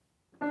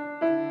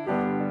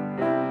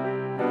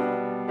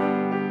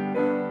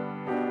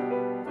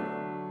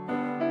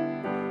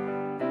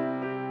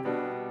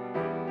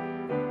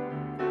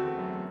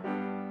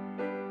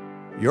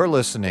You're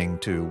listening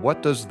to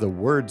What Does the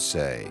Word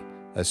Say?,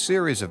 a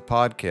series of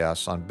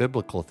podcasts on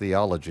biblical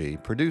theology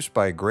produced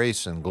by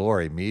Grace and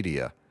Glory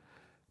Media.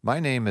 My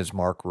name is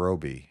Mark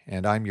Roby,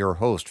 and I'm your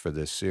host for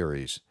this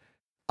series.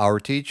 Our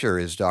teacher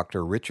is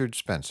Dr. Richard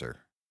Spencer.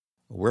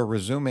 We're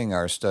resuming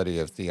our study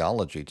of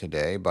theology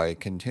today by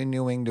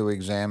continuing to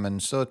examine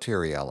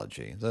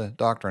soteriology, the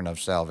doctrine of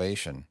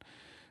salvation.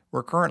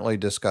 We're currently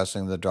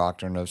discussing the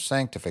doctrine of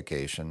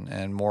sanctification,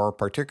 and more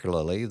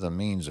particularly the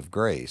means of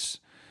grace.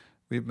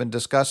 We've been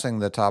discussing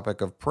the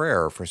topic of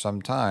prayer for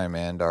some time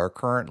and are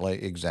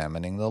currently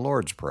examining the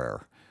Lord's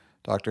Prayer.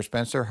 Dr.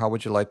 Spencer, how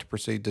would you like to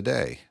proceed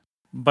today?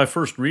 By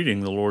first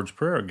reading the Lord's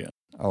Prayer again.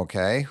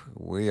 Okay,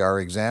 we are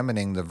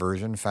examining the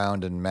version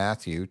found in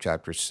Matthew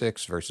chapter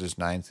 6, verses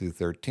 9 through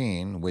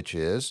 13, which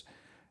is,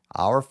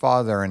 Our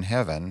Father in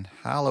heaven,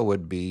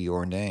 hallowed be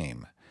your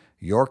name.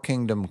 Your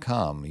kingdom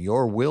come,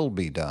 your will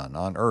be done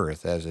on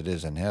earth as it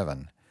is in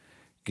heaven.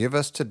 Give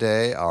us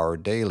today our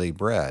daily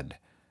bread.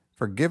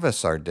 Forgive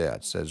us our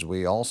debts, as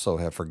we also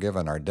have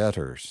forgiven our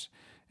debtors.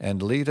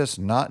 And lead us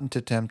not into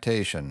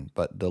temptation,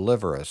 but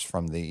deliver us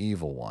from the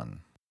evil one.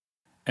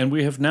 And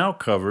we have now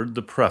covered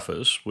the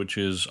preface, which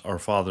is Our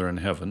Father in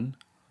heaven,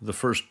 the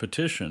first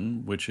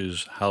petition, which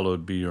is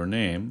Hallowed be your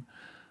name,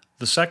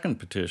 the second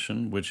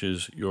petition, which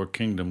is Your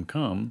kingdom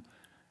come,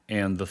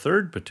 and the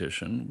third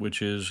petition,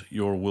 which is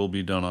Your will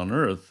be done on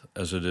earth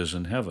as it is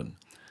in heaven.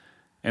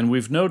 And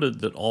we've noted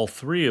that all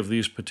three of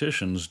these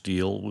petitions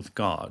deal with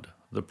God.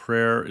 The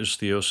prayer is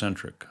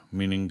theocentric,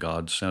 meaning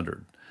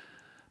God-centered.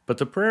 But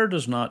the prayer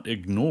does not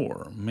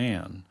ignore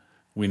man.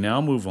 We now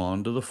move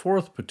on to the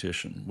fourth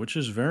petition, which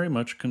is very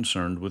much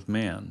concerned with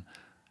man.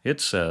 It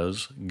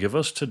says, Give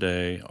us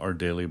today our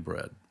daily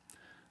bread.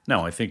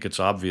 Now, I think it's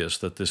obvious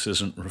that this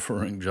isn't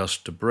referring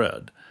just to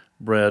bread.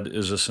 Bread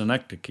is a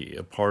synecdoche,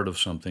 a part of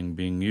something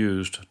being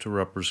used to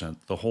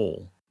represent the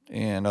whole.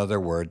 In other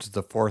words,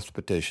 the fourth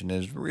petition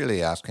is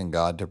really asking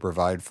God to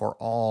provide for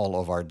all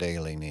of our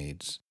daily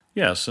needs.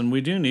 Yes, and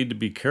we do need to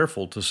be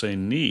careful to say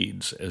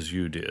needs, as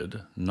you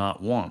did,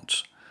 not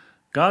wants.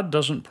 God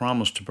doesn't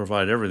promise to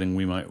provide everything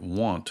we might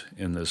want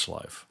in this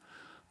life.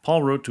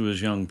 Paul wrote to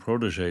his young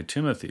protege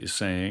Timothy,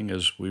 saying,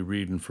 as we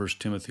read in 1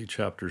 Timothy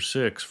chapter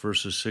 6,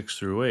 verses 6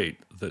 through 8,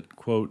 that,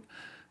 quote,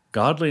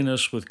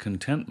 Godliness with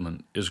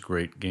contentment is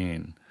great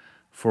gain.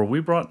 For we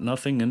brought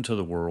nothing into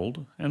the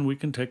world, and we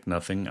can take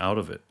nothing out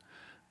of it.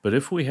 But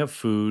if we have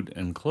food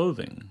and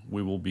clothing,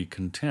 we will be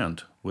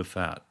content with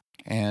that.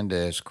 And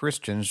as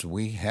Christians,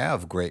 we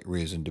have great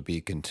reason to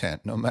be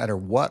content, no matter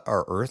what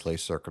our earthly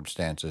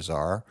circumstances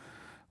are.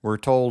 We're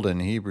told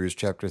in Hebrews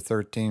chapter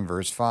 13,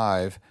 verse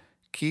 5,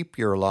 Keep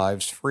your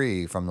lives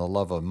free from the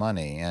love of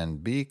money,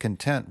 and be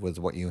content with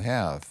what you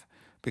have,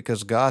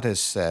 because God has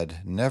said,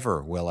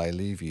 Never will I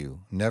leave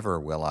you, never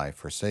will I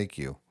forsake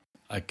you.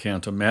 I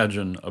can't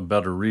imagine a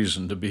better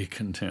reason to be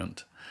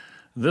content.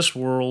 This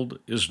world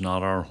is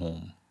not our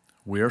home.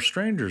 We are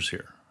strangers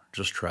here,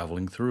 just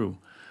traveling through.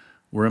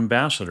 We're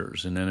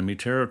ambassadors in enemy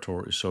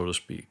territory, so to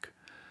speak.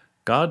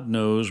 God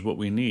knows what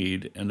we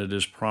need, and it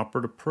is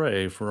proper to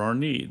pray for our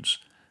needs,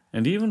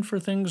 and even for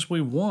things we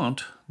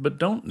want but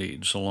don't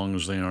need, so long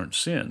as they aren't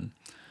sin.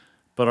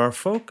 But our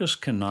focus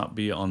cannot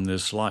be on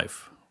this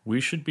life. We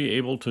should be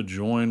able to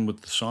join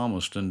with the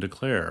psalmist and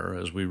declare,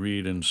 as we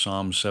read in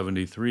Psalm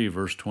 73,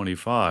 verse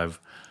 25,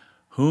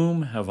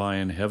 Whom have I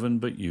in heaven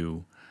but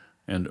you,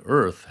 and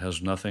earth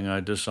has nothing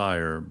I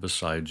desire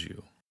besides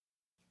you.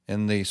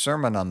 In the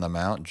Sermon on the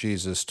Mount,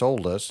 Jesus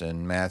told us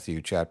in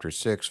Matthew chapter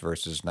 6,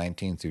 verses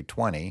 19 through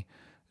 20,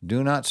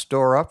 Do not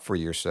store up for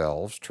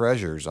yourselves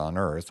treasures on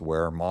earth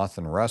where moth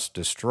and rust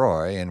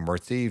destroy and where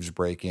thieves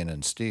break in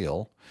and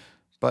steal,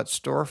 but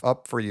store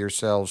up for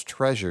yourselves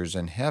treasures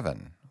in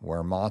heaven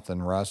where moth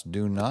and rust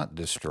do not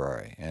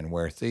destroy and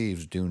where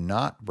thieves do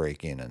not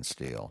break in and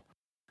steal.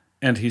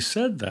 And he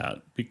said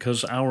that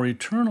because our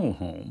eternal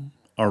home,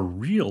 our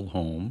real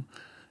home,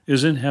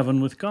 is in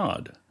heaven with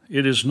God.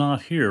 It is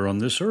not here on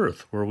this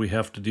earth where we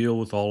have to deal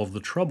with all of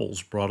the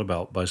troubles brought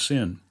about by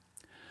sin.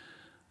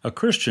 A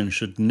Christian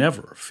should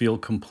never feel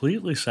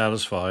completely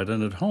satisfied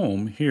and at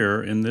home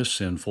here in this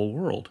sinful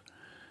world.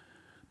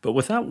 But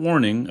without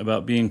warning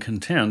about being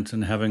content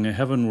and having a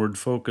heavenward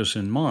focus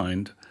in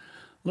mind,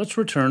 let's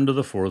return to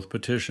the fourth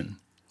petition.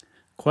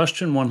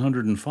 Question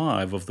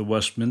 105 of the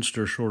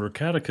Westminster Shorter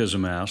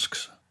Catechism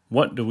asks,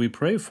 What do we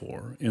pray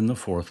for in the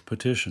fourth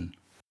petition?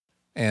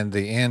 And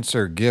the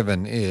answer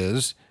given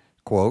is,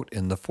 quote,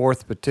 In the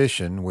fourth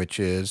petition, which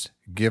is,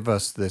 Give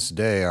us this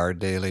day our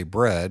daily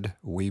bread,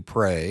 we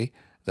pray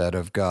that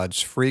of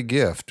God's free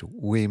gift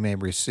we may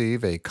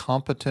receive a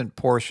competent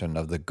portion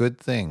of the good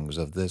things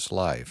of this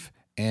life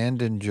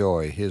and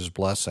enjoy His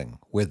blessing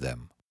with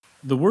them.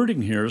 The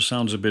wording here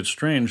sounds a bit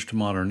strange to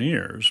modern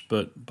ears,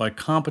 but by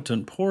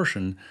competent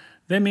portion,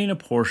 they mean a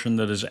portion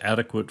that is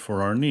adequate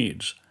for our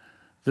needs.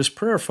 This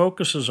prayer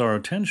focuses our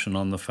attention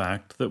on the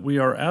fact that we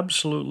are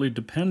absolutely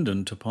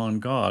dependent upon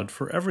God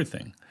for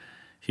everything.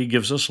 He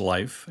gives us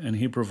life, and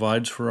He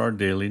provides for our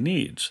daily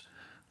needs.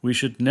 We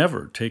should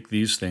never take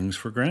these things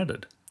for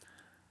granted.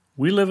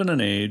 We live in an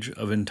age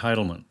of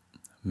entitlement.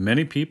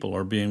 Many people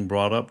are being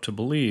brought up to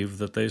believe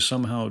that they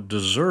somehow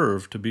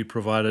deserve to be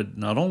provided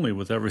not only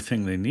with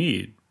everything they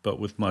need, but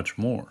with much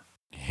more.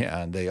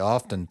 Yeah, and they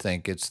often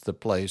think it's the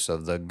place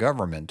of the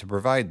government to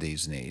provide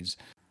these needs.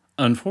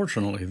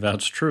 Unfortunately,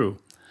 that's true.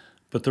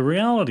 But the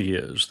reality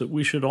is that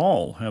we should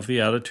all have the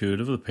attitude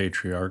of the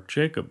patriarch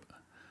Jacob.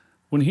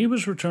 When he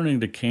was returning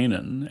to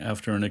Canaan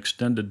after an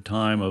extended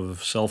time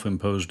of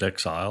self-imposed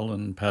exile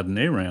in Paddan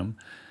Aram,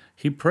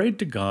 he prayed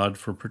to God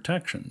for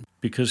protection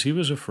because he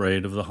was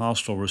afraid of the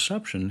hostile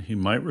reception he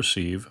might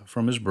receive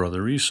from his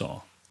brother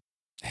Esau.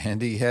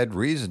 And he had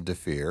reason to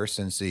fear,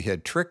 since he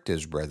had tricked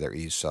his brother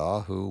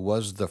Esau, who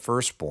was the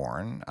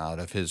firstborn, out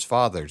of his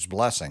father's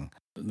blessing.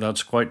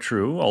 That's quite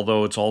true,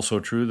 although it's also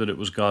true that it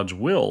was God's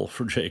will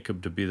for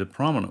Jacob to be the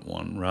prominent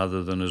one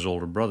rather than his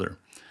older brother.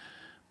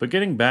 But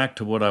getting back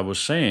to what I was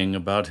saying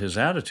about his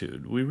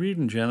attitude, we read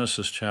in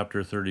Genesis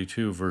chapter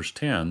 32, verse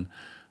 10,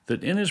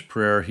 that in his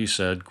prayer he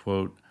said,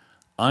 quote,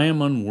 "I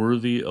am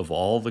unworthy of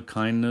all the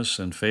kindness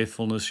and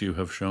faithfulness you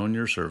have shown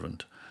your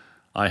servant.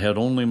 I had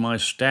only my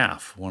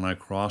staff when I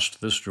crossed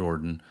this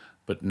Jordan,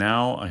 but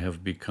now I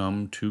have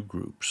become two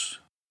groups."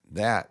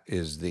 That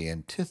is the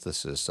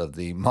antithesis of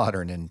the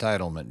modern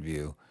entitlement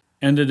view.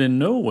 And it in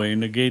no way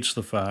negates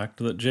the fact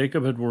that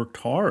Jacob had worked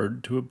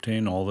hard to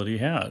obtain all that he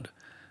had.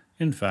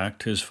 In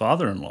fact, his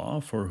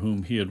father-in-law, for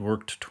whom he had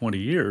worked 20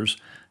 years,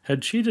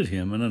 had cheated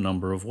him in a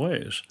number of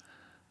ways.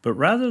 But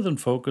rather than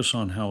focus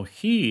on how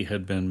he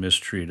had been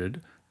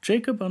mistreated,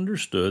 Jacob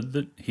understood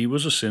that he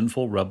was a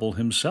sinful rebel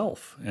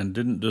himself and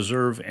didn't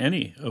deserve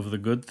any of the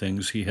good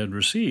things he had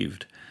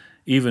received,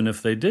 even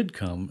if they did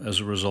come as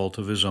a result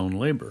of his own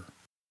labor.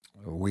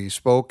 We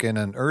spoke in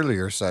an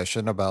earlier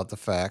session about the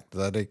fact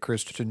that a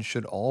Christian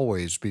should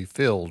always be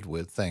filled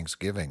with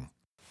thanksgiving.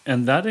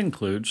 And that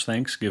includes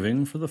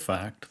thanksgiving for the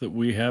fact that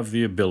we have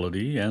the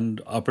ability and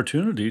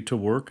opportunity to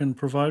work and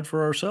provide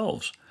for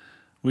ourselves.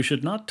 We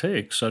should not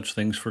take such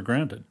things for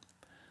granted.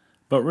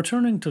 But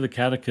returning to the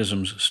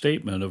Catechism's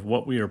statement of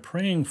what we are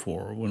praying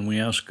for when we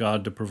ask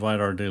God to provide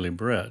our daily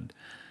bread,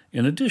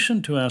 in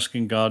addition to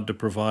asking God to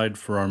provide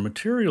for our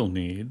material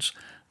needs,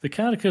 the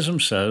Catechism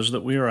says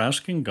that we are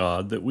asking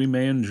God that we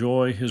may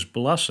enjoy His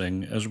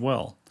blessing as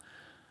well.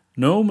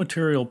 No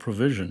material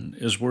provision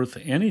is worth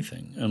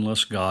anything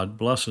unless God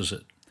blesses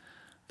it.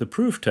 The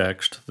proof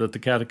text that the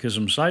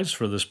Catechism cites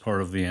for this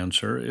part of the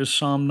answer is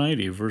Psalm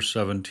 90, verse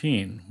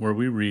 17, where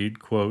we read,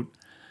 quote,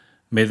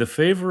 "May the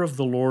favor of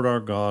the Lord our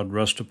God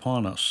rest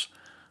upon us.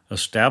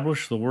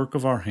 Establish the work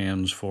of our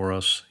hands for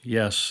us.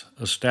 Yes,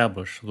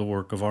 establish the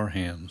work of our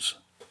hands."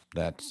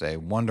 That's a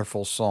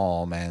wonderful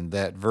psalm, and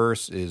that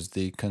verse is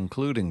the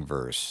concluding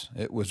verse.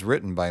 It was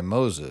written by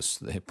Moses,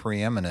 the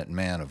preeminent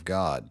man of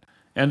God.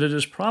 And it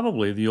is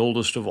probably the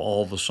oldest of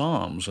all the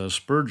Psalms, as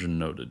Spurgeon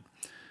noted.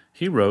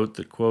 He wrote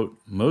that, quote,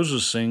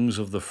 "Moses sings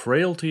of the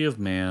frailty of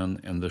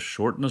man and the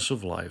shortness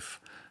of life,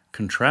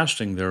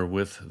 contrasting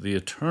therewith the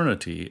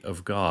eternity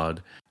of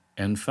God,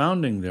 and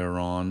founding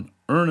thereon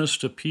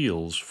earnest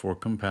appeals for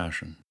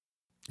compassion."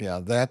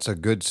 Yeah, that's a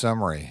good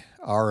summary.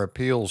 Our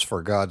appeals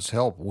for God's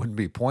help would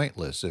be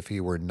pointless if He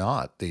were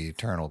not the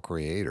eternal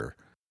Creator.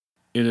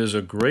 It is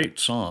a great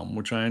psalm,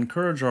 which I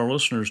encourage our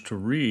listeners to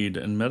read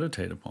and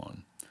meditate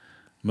upon.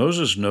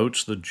 Moses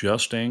notes the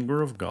just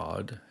anger of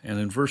God, and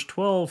in verse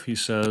 12 he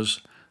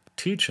says,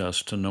 "Teach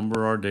us to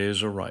number our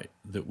days aright,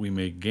 that we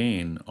may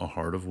gain a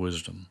heart of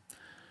wisdom."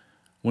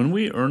 When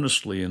we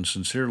earnestly and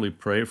sincerely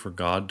pray for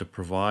God to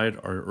provide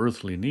our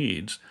earthly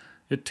needs,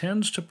 it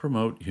tends to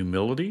promote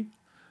humility,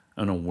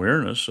 an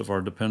awareness of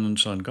our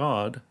dependence on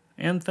God,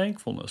 and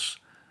thankfulness,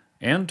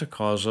 and to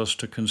cause us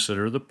to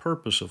consider the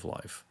purpose of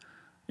life.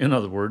 In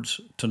other words,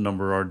 to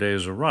number our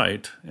days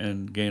aright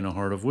and gain a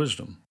heart of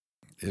wisdom.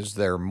 Is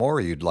there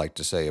more you'd like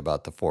to say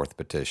about the fourth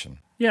petition?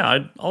 Yeah,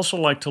 I'd also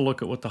like to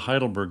look at what the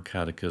Heidelberg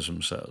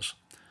Catechism says.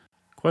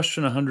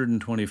 Question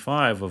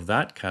 125 of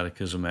that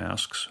catechism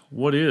asks,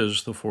 what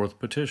is the fourth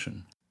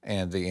petition?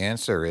 And the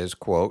answer is,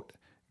 quote,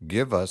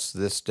 "Give us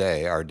this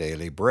day our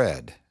daily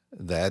bread.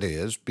 That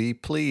is, be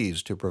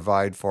pleased to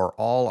provide for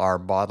all our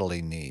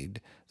bodily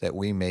need, that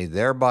we may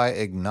thereby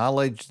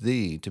acknowledge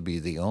Thee to be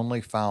the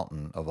only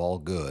fountain of all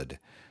good,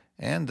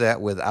 and that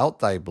without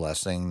Thy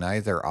blessing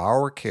neither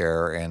our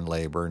care and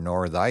labor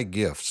nor Thy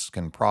gifts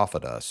can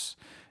profit us,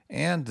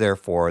 and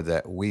therefore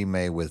that we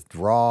may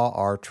withdraw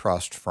our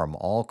trust from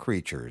all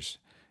creatures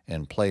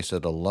and place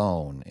it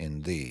alone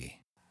in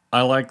Thee."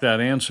 I like that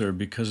answer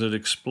because it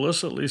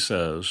explicitly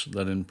says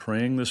that in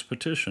praying this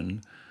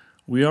petition,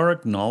 we are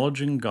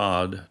acknowledging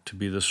God to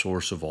be the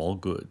source of all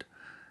good,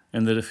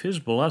 and that if His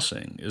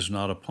blessing is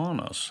not upon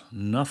us,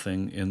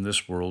 nothing in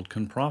this world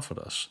can profit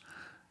us.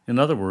 In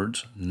other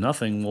words,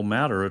 nothing will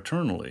matter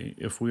eternally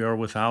if we are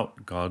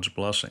without God's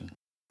blessing.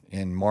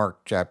 In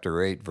Mark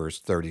chapter 8, verse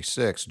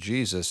 36,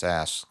 Jesus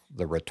asks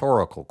the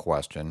rhetorical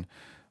question,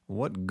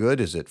 "What good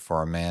is it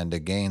for a man to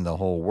gain the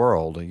whole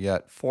world,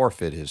 yet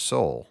forfeit his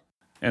soul?"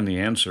 And the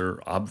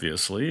answer,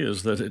 obviously,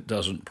 is that it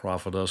doesn't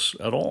profit us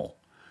at all.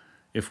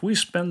 If we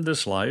spend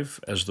this life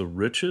as the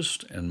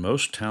richest and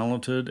most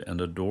talented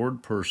and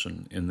adored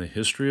person in the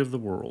history of the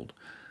world,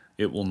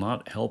 it will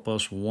not help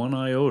us one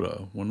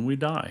iota when we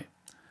die.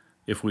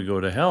 If we go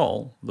to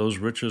hell, those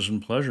riches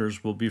and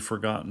pleasures will be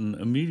forgotten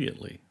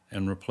immediately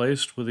and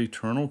replaced with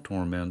eternal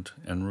torment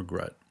and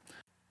regret.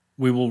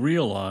 We will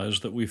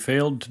realize that we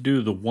failed to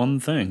do the one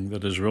thing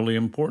that is really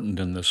important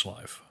in this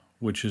life,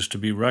 which is to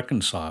be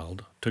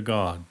reconciled to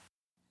God.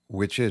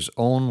 Which is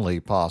only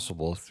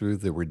possible through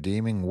the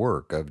redeeming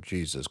work of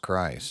Jesus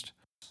Christ.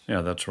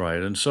 Yeah, that's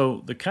right. And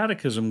so the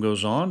Catechism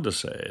goes on to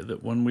say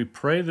that when we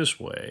pray this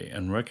way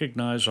and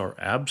recognize our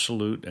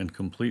absolute and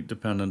complete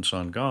dependence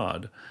on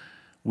God,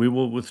 we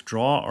will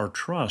withdraw our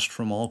trust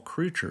from all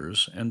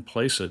creatures and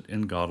place it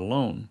in God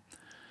alone.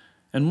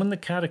 And when the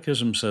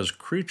Catechism says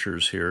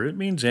creatures here, it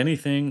means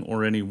anything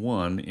or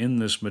anyone in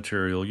this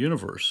material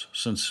universe,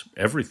 since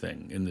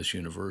everything in this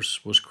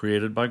universe was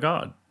created by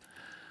God.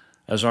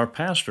 As our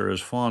pastor is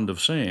fond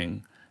of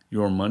saying,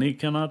 your money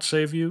cannot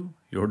save you,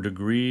 your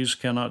degrees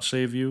cannot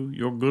save you,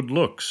 your good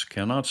looks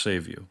cannot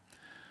save you.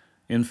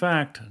 In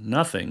fact,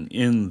 nothing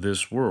in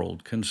this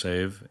world can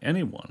save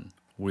anyone.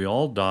 We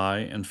all die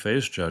and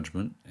face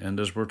judgment, and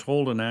as we're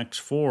told in Acts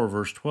 4,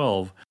 verse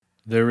 12,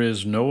 there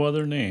is no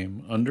other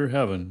name under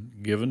heaven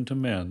given to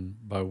men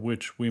by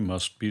which we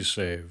must be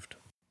saved.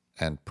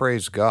 And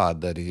praise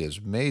God that He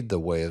has made the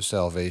way of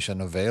salvation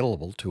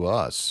available to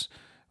us.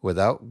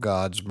 Without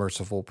God's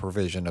merciful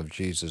provision of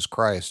Jesus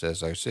Christ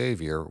as our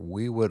Savior,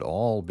 we would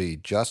all be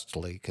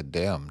justly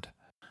condemned.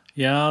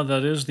 Yeah,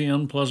 that is the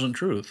unpleasant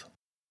truth.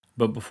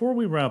 But before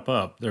we wrap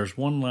up, there's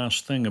one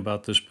last thing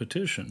about this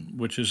petition,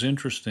 which is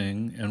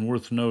interesting and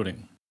worth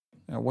noting.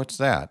 Now, what's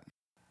that?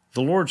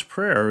 The Lord's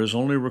Prayer is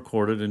only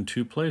recorded in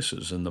 2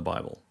 places in the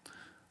Bible.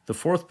 The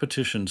 4th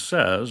petition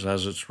says,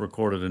 as it's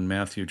recorded in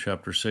Matthew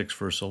chapter 6,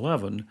 verse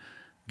 11,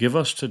 "Give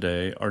us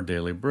today our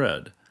daily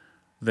bread."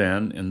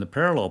 Then, in the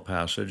parallel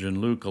passage in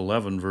Luke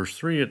 11, verse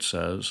 3, it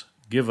says,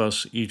 "Give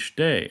us each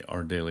day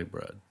our daily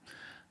bread."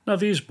 Now,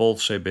 these both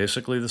say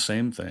basically the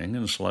same thing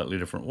in slightly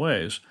different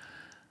ways,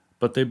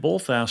 but they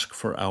both ask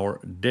for our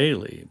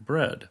daily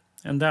bread.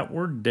 And that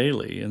word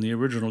daily in the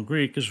original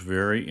Greek is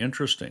very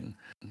interesting.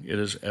 It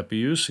is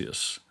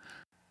epiousios.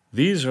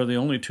 These are the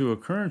only 2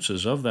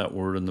 occurrences of that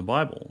word in the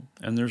Bible,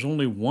 and there's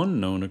only one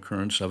known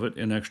occurrence of it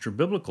in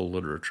extra-biblical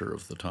literature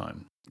of the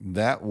time.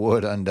 That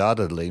would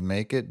undoubtedly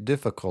make it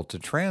difficult to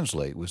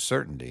translate with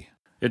certainty.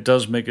 It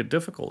does make it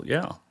difficult,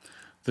 yeah.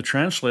 The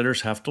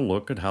translators have to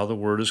look at how the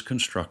word is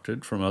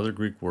constructed from other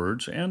Greek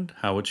words and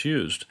how it's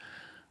used.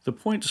 The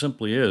point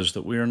simply is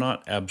that we are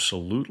not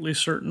absolutely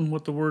certain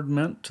what the word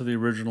meant to the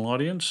original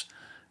audience.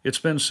 It's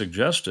been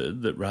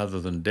suggested that rather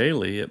than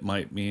daily, it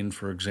might mean,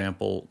 for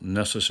example,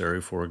 necessary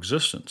for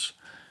existence.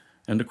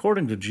 And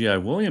according to G.I.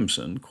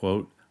 Williamson,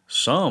 quote,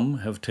 some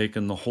have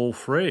taken the whole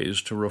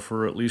phrase to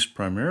refer at least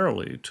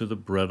primarily to the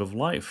bread of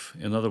life,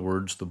 in other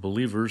words, the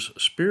believer's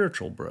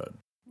spiritual bread.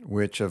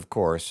 Which, of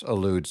course,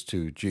 alludes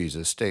to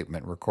Jesus'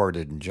 statement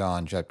recorded in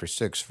John chapter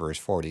 6, verse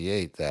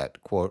 48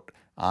 that, quote,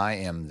 I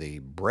am the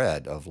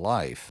bread of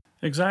life.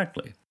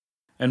 Exactly.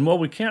 And while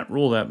we can't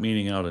rule that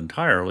meaning out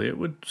entirely, it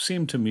would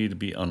seem to me to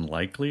be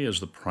unlikely as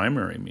the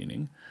primary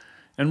meaning.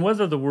 And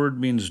whether the word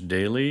means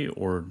daily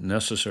or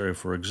necessary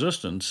for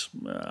existence,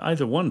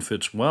 either one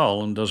fits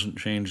well and doesn't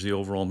change the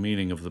overall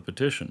meaning of the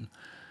petition.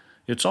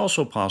 It's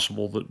also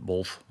possible that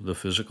both the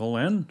physical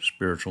and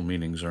spiritual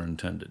meanings are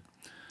intended.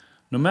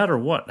 No matter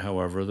what,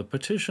 however, the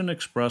petition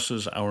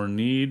expresses our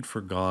need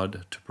for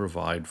God to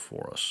provide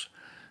for us.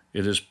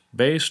 It is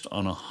based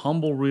on a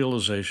humble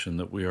realization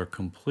that we are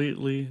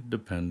completely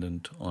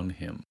dependent on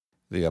Him.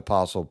 The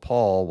Apostle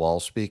Paul,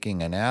 while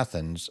speaking in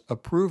Athens,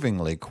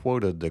 approvingly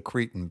quoted the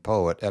Cretan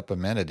poet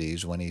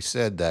Epimenides when he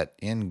said that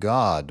in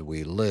God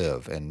we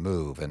live and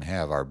move and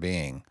have our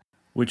being.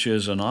 Which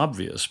is an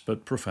obvious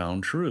but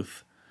profound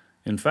truth.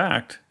 In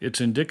fact,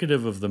 it's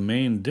indicative of the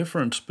main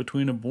difference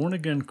between a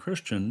born-again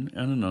Christian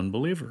and an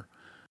unbeliever.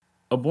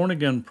 A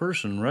born-again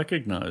person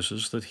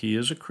recognizes that he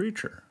is a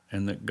creature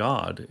and that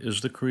God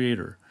is the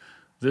Creator.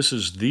 This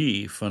is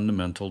the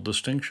fundamental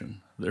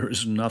distinction. There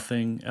is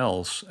nothing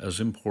else as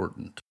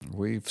important.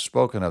 We've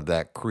spoken of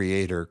that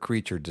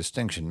creator-creature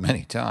distinction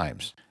many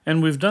times.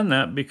 And we've done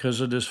that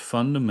because it is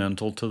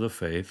fundamental to the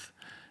faith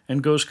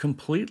and goes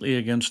completely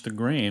against the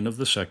grain of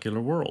the secular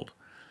world.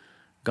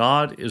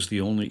 God is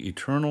the only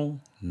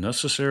eternal,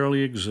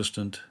 necessarily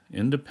existent,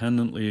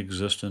 independently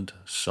existent,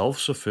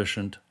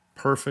 self-sufficient,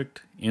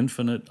 perfect,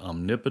 infinite,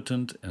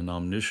 omnipotent, and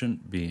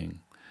omniscient being.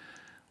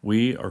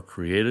 We are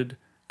created,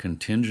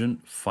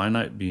 contingent,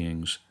 finite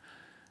beings.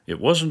 It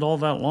wasn't all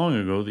that long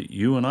ago that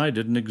you and I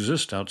didn't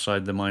exist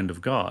outside the mind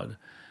of God,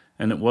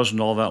 and it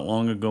wasn't all that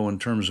long ago in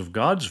terms of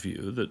God's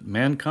view that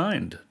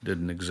mankind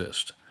didn't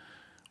exist.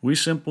 We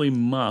simply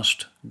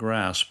must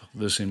grasp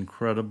this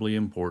incredibly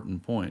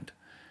important point.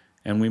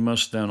 And we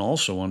must then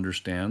also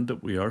understand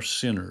that we are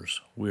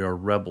sinners, we are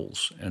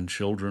rebels and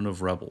children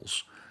of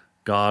rebels.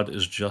 God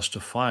is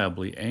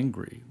justifiably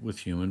angry with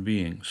human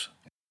beings.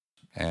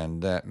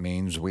 And that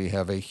means we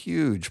have a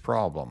huge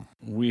problem.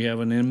 We have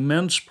an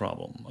immense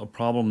problem, a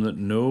problem that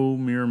no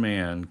mere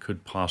man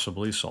could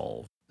possibly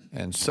solve.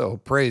 And so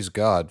praise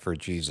God for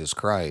Jesus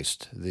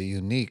Christ, the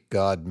unique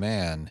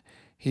God-man.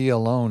 He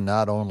alone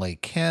not only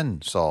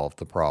can solve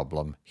the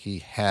problem, he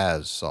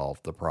has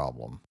solved the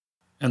problem.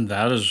 And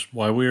that is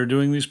why we are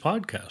doing these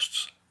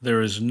podcasts.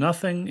 There is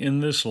nothing in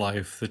this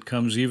life that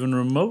comes even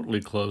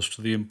remotely close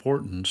to the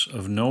importance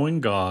of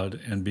knowing God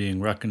and being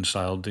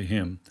reconciled to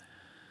Him.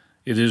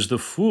 It is the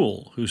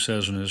fool who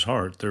says in his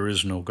heart, "There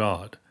is no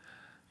God."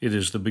 It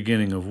is the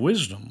beginning of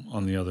wisdom,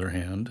 on the other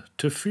hand,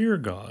 to fear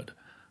God,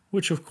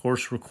 which of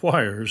course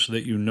requires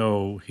that you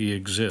know He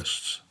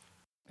exists.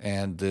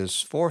 And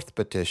this fourth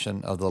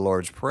petition of the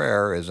Lord's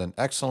Prayer is an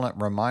excellent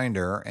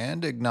reminder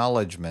and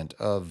acknowledgement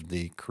of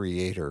the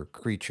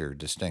creator-creature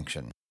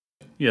distinction.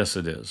 Yes,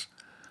 it is.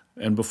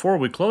 And before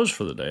we close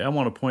for the day, I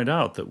want to point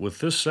out that with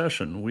this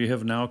session, we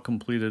have now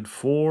completed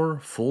 4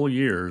 full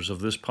years of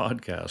this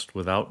podcast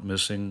without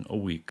missing a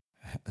week.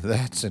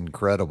 That's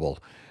incredible.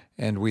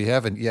 And we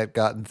haven't yet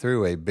gotten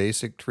through a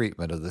basic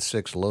treatment of the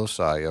 6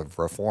 loci of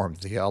Reformed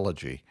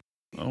theology.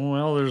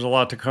 Well, there's a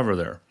lot to cover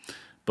there.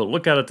 But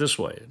look at it this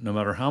way. No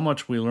matter how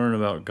much we learn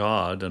about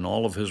God and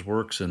all of His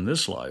works in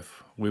this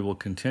life, we will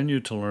continue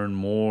to learn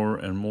more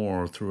and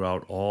more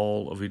throughout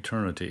all of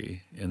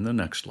eternity in the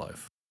next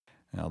life.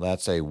 Now,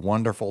 that's a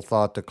wonderful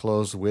thought to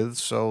close with,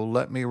 so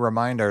let me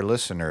remind our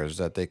listeners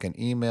that they can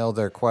email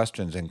their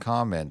questions and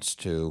comments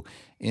to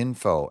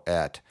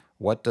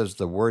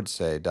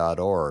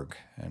info@whatdoesthewordsay.org,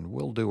 and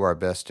we'll do our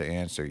best to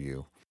answer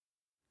you.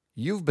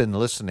 You've been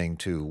listening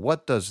to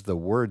What Does the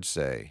Word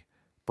Say?,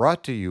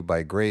 brought to you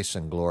by Grace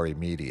and Glory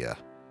Media,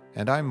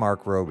 and I'm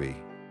Mark Roby.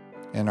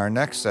 In our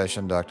next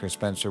session, Dr.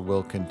 Spencer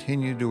will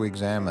continue to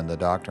examine the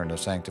doctrine of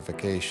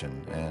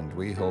sanctification, and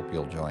we hope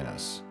you'll join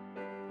us.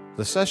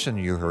 The session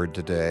you heard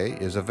today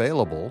is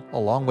available,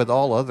 along with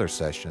all other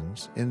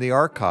sessions, in the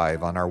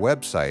archive on our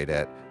website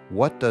at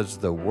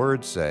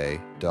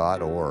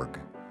whatdoesthewordsay.org.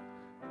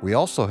 We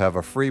also have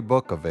a free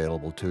book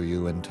available to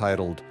you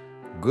entitled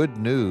Good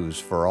News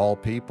for All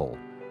People,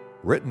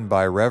 written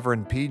by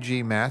Reverend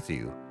P.G.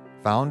 Matthew,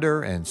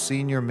 founder and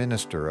senior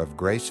minister of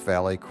Grace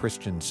Valley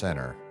Christian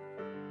Center.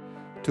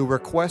 To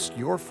request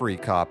your free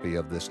copy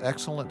of this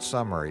excellent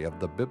summary of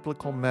the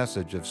biblical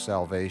message of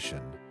salvation,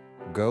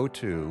 go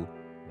to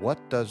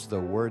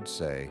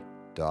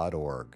whatdoesthewordsay.org.